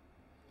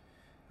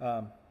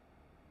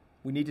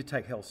 We need to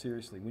take hell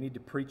seriously. We need to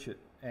preach it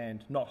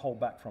and not hold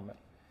back from it.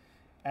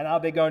 And are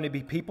there going to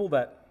be people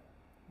that,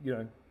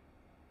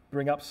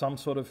 bring up some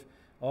sort of,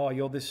 oh,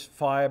 you're this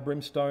fire,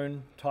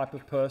 brimstone type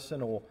of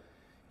person, or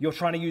you're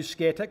trying to use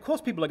scare tactics? Of course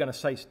people are going to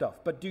say stuff,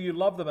 but do you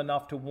love them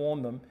enough to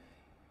warn them,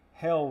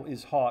 hell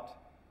is hot,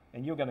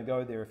 and you're going to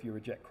go there if you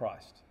reject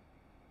Christ?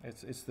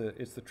 It's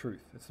the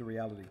truth. It's the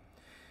reality.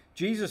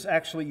 Jesus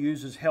actually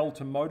uses hell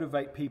to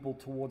motivate people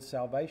towards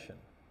salvation.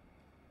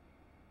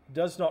 He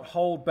does not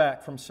hold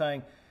back from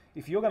saying,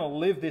 if you're going to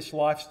live this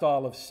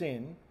lifestyle of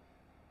sin,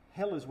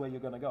 hell is where you're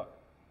going to go.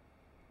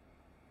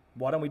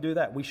 Why don't we do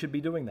that? We should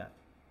be doing that.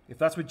 If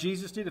that's what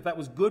Jesus did, if that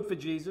was good for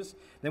Jesus,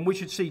 then we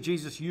should see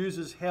Jesus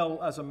uses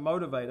hell as a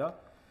motivator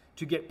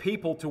to get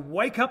people to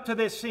wake up to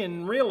their sin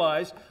and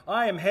realize,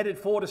 I am headed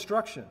for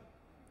destruction.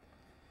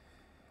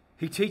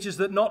 He teaches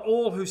that not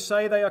all who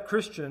say they are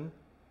Christian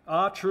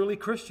are truly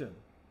Christian.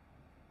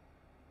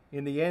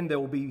 In the end, there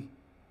will be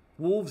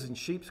wolves in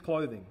sheep's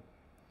clothing,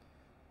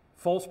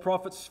 false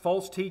prophets,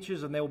 false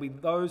teachers, and there will be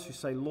those who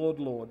say, Lord,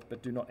 Lord,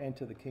 but do not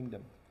enter the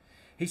kingdom.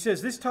 He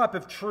says this type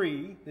of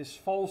tree, this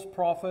false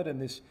prophet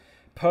and this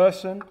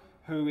person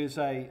who is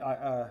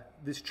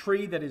this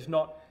tree that is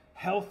not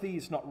healthy,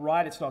 it's not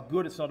right, it's not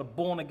good, it's not a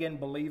born-again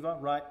believer,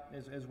 right,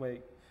 as we're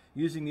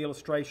using the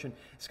illustration,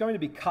 it's going to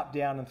be cut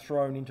down and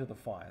thrown into the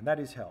fire. That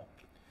is hell.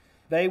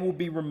 They will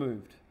be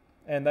removed,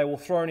 and they will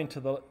thrown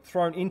into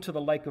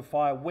the lake of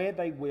fire, where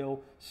they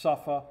will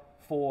suffer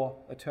for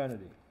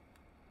eternity.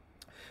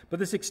 But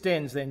this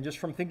extends then just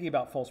from thinking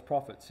about false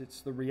prophets.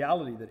 It's the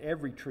reality that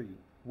every tree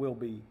will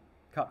be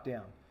cut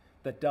down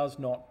that does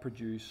not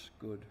produce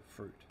good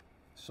fruit.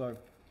 So,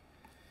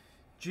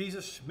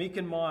 Jesus, meek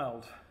and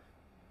mild,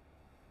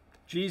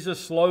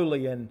 Jesus,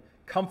 lowly and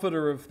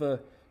comforter of the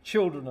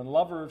children and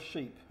lover of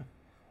sheep.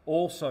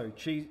 Also,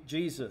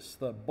 Jesus,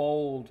 the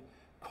bold,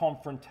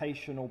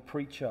 confrontational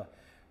preacher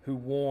who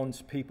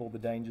warns people the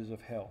dangers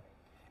of hell.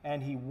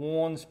 And he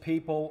warns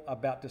people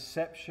about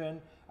deception,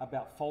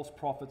 about false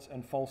prophets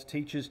and false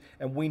teachers,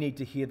 and we need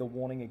to hear the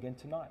warning again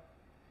tonight.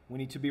 We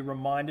need to be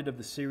reminded of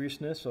the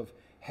seriousness of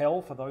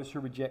hell for those who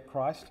reject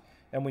Christ,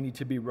 and we need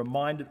to be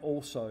reminded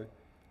also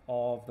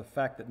of the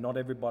fact that not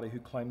everybody who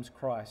claims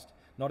Christ,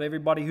 not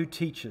everybody who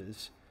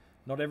teaches,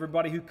 not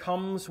everybody who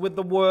comes with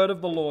the word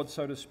of the Lord,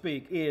 so to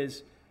speak,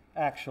 is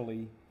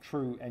actually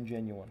true and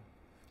genuine.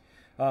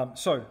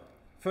 So,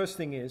 first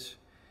thing is,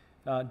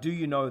 do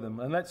you know them?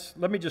 And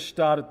let me just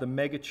start at the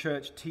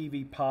megachurch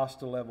TV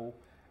pastor level.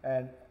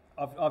 And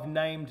I've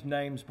named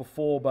names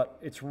before, but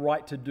it's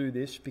right to do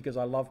this because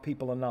I love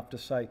people enough to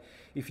say,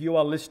 if you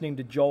are listening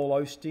to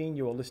Joel Osteen,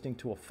 you are listening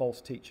to a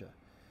false teacher.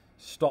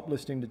 Stop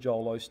listening to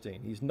Joel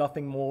Osteen. He's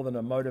nothing more than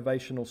a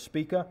motivational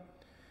speaker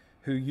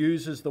who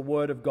uses the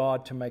word of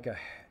God to make a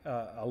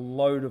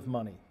load of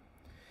money.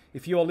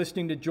 If you are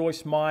listening to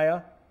Joyce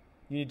Meyer,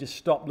 you need to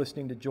stop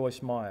listening to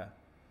Joyce Meyer.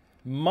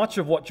 Much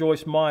of what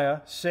Joyce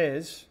Meyer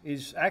says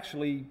is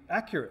actually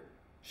accurate.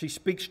 She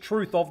speaks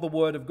truth of the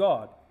word of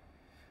God.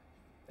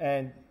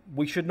 And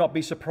we should not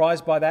be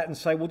surprised by that and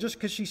say, well, just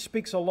because she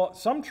speaks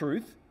some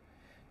truth,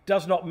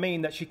 does not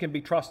mean that she can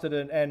be trusted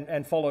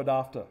and followed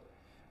after.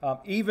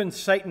 Even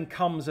Satan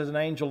comes as an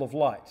angel of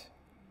light.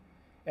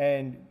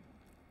 And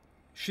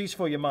she's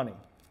for your money.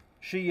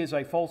 She is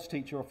a false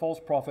teacher, a false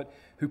prophet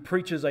who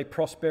preaches a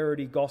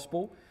prosperity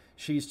gospel.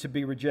 She is to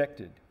be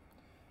rejected.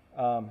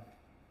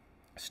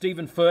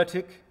 Stephen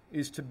Furtick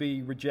is to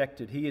be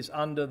rejected. He is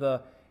under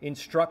the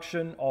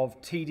instruction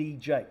of T.D.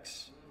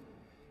 Jakes,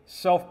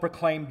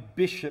 self-proclaimed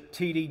Bishop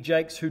T.D.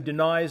 Jakes, who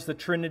denies the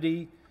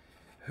Trinity,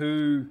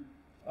 who,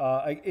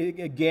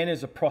 again,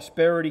 is a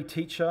prosperity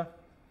teacher.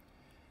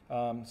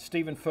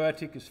 Stephen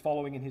Furtick is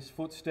following in his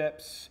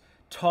footsteps.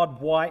 Todd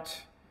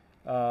White,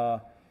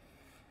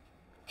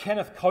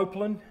 Kenneth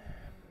Copeland.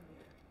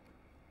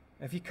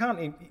 If you can't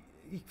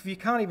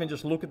even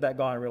just look at that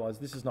guy and realize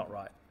this is not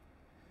right.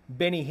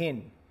 Benny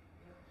Hinn.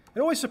 It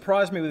always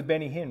surprised me with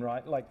Benny Hinn,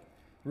 right? Like,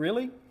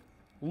 really?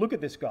 Look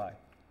at this guy.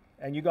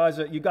 And you guys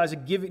are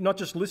giving, not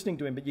just listening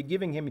to him, but you're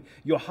giving him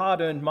your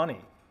hard-earned money.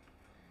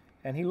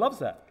 And he loves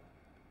that.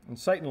 And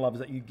Satan loves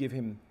that you give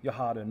him your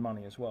hard-earned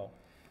money as well.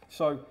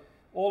 So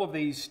all of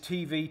these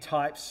TV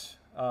types,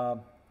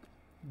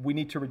 we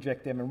need to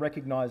reject them and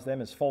recognize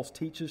them as false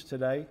teachers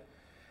today.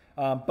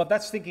 But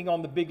that's thinking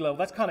on the big level.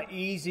 That's kind of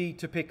easy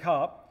to pick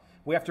up.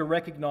 We have to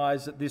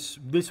recognize that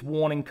this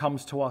warning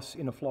comes to us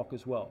in a flock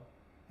as well.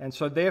 And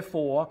so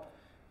therefore,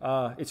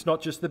 it's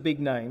not just the big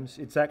names.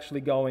 It's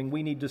actually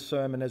we need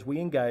discernment as we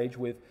engage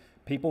with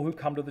people who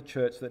come to the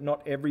church, that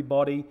not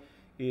everybody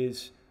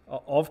is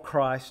of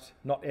Christ.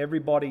 Not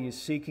everybody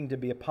is seeking to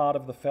be a part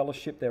of the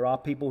fellowship. There are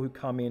people who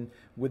come in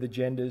with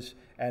agendas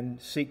and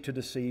seek to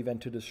deceive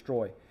and to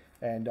destroy.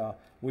 And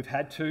we've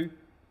had to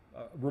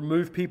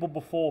remove people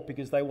before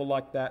because they were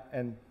like that,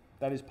 and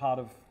that is part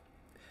of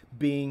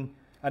being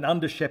an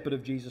under-shepherd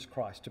of Jesus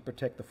Christ, to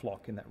protect the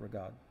flock in that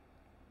regard.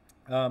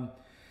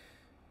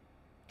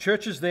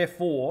 Churches,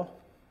 therefore,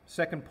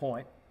 second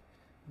point,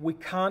 we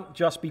can't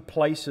just be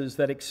places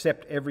that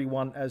accept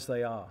everyone as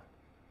they are.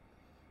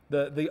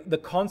 The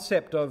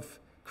concept of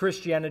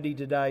Christianity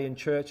today in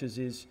churches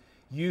is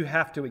you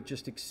have to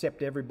just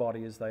accept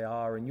everybody as they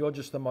are, and you're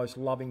just the most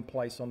loving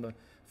place on the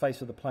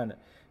face of the planet.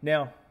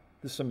 Now,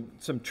 there's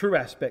some true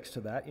aspects to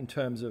that in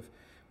terms of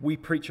we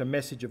preach a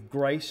message of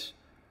grace,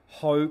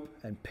 hope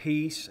and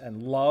peace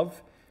and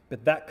love,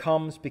 but that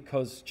comes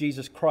because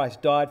Jesus Christ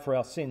died for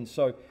our sins.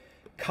 So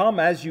come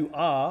as you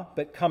are,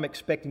 but come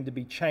expecting to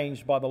be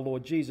changed by the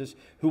Lord Jesus,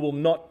 who will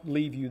not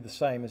leave you the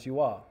same as you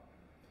are.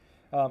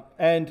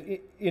 And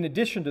in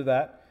addition to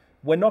that,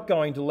 we're not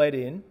going to let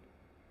in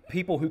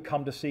people who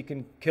come to seek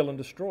and kill and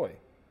destroy,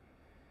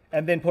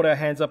 and then put our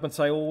hands up and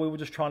say, oh, we were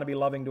just trying to be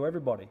loving to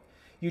everybody.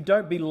 You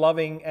don't be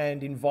loving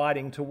and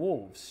inviting to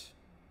wolves.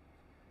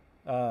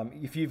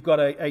 If you've got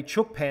a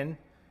chook pen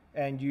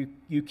and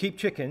you keep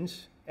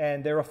chickens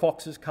and there are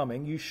foxes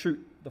coming, you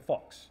shoot the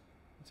fox.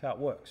 That's how it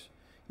works.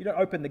 You don't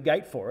open the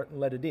gate for it and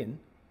let it in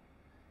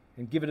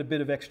and give it a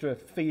bit of extra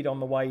feed on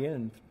the way in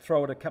and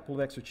throw it a couple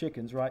of extra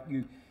chickens, right?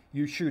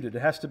 You shoot it.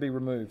 It has to be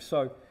removed.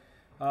 So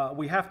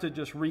we have to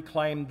just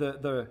reclaim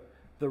the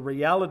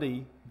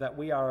reality that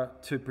we are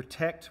to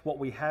protect what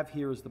we have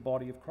here as the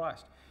body of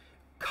Christ.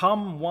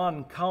 Come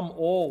one, come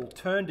all,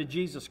 turn to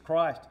Jesus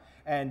Christ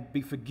and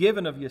be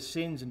forgiven of your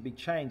sins and be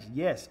changed.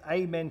 Yes,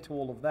 amen to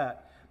all of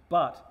that.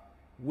 But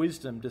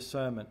wisdom,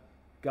 discernment,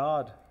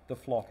 guard the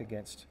flock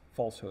against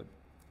falsehood.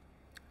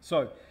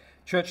 So,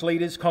 church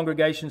leaders,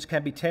 congregations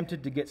can be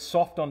tempted to get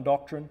soft on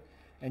doctrine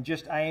and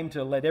just aim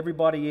to let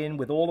everybody in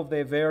with all of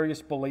their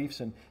various beliefs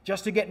and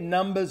just to get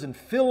numbers and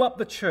fill up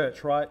the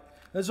church, right?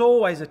 There's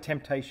always a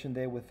temptation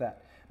there with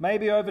that.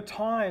 Maybe over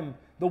time,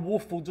 the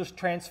wolf will just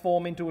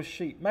transform into a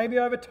sheep. Maybe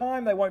over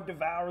time, they won't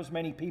devour as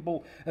many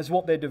people as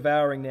what they're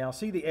devouring now.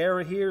 See the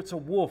error here? It's a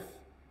wolf.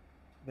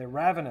 They're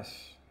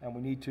ravenous, and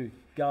we need to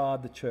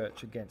guard the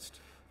church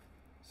against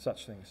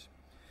such things.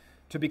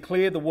 To be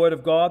clear, the Word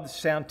of God, the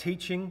sound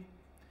teaching,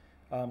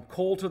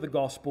 call to the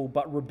gospel,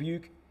 but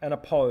rebuke and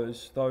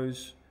oppose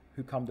those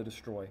who come to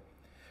destroy.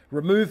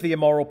 Remove the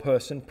immoral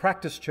person,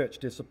 practice church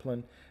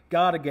discipline,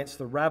 guard against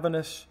the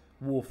ravenous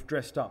wolf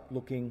dressed up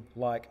looking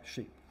like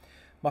sheep.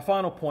 My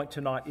final point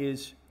tonight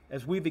is,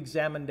 as we've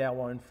examined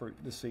our own fruit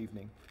this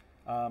evening,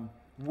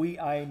 we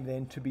aim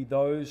then to be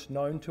those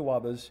known to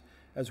others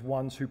as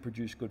ones who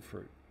produce good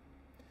fruit.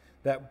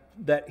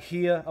 That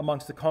here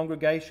amongst the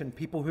congregation,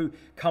 people who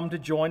come to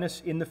join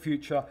us in the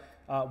future,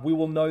 we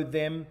will know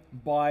them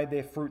by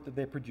their fruit that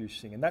they're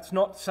producing. And that's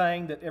not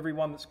saying that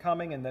everyone that's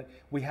coming and that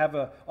we have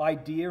an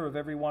idea of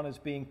everyone as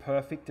being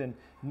perfect and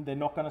they're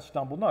not going to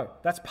stumble. No,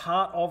 that's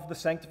part of the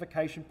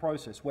sanctification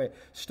process. We're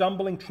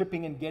stumbling,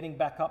 tripping, and getting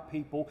back up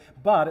people,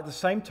 but at the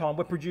same time,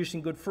 we're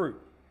producing good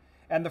fruit.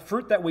 And the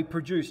fruit that we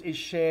produce is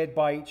shared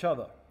by each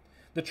other.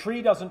 The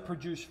tree doesn't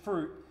produce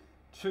fruit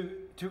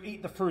to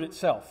eat the fruit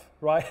itself,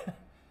 right?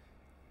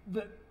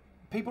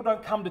 People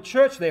don't come to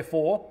church,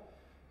 therefore,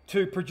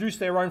 to produce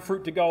their own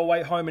fruit to go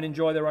away home and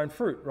enjoy their own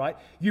fruit, right?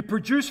 You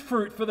produce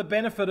fruit for the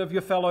benefit of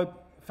your fellow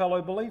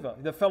believer,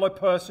 the fellow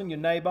person, your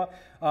neighbor,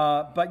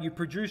 but you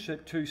produce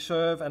it to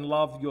serve and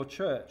love your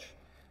church.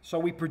 So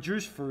we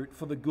produce fruit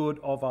for the good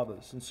of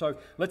others. And so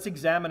let's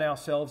examine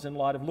ourselves in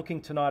light of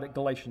looking tonight at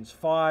Galatians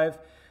 5,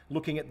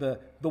 looking at the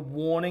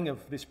warning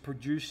of this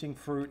producing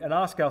fruit, and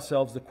ask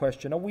ourselves the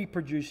question, are we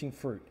producing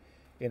fruit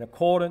in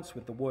accordance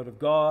with the Word of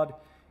God,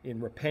 in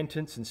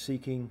repentance and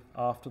seeking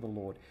after the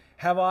Lord?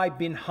 Have I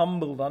been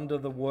humbled under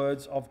the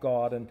words of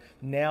God and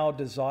now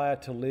desire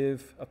to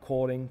live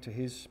according to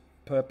His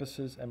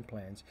purposes and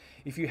plans?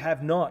 If you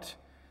have not,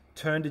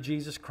 turn to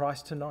Jesus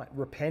Christ tonight.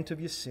 Repent of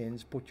your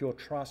sins. Put your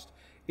trust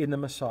in the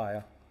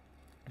Messiah.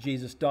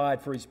 Jesus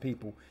died for His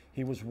people.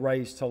 He was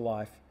raised to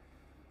life.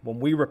 When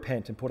we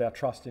repent and put our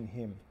trust in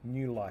Him,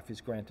 new life is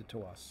granted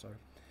to us. So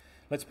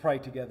let's pray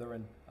together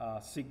and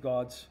seek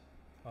God's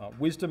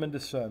wisdom and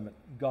discernment,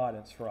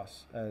 guidance for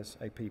us as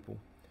a people.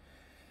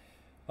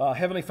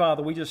 Heavenly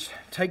Father, we just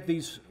take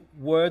these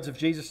words of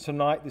Jesus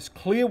tonight, this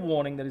clear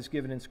warning that is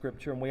given in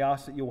Scripture, and we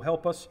ask that you'll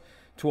help us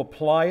to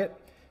apply it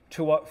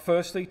to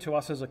firstly to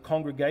us as a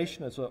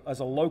congregation, as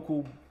a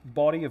local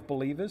body of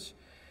believers.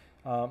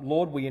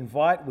 Lord,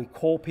 we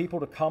call people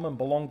to come and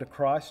belong to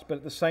Christ, but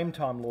at the same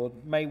time, Lord,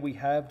 may we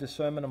have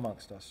discernment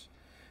amongst us.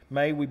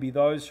 May we be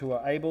those who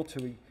are able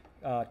to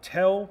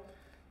tell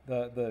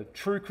the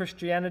true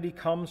Christianity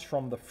comes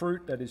from the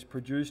fruit that is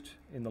produced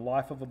in the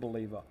life of a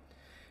believer.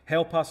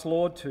 Help us,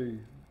 Lord, to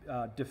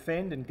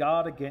defend and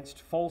guard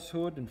against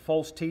falsehood and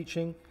false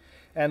teaching.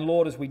 And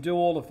Lord, as we do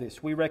all of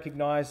this, we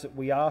recognize that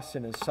we are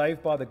sinners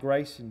saved by the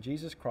grace in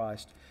Jesus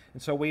Christ.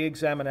 And so we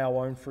examine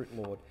our own fruit,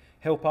 Lord.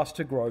 Help us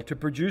to grow, to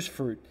produce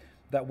fruit,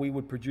 that we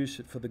would produce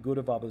it for the good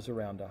of others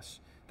around us.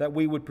 That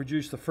we would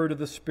produce the fruit of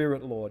the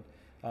Spirit, Lord,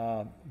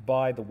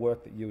 by the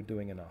work that you are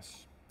doing in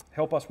us.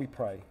 Help us, we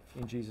pray,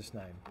 in Jesus'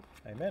 name.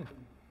 Amen.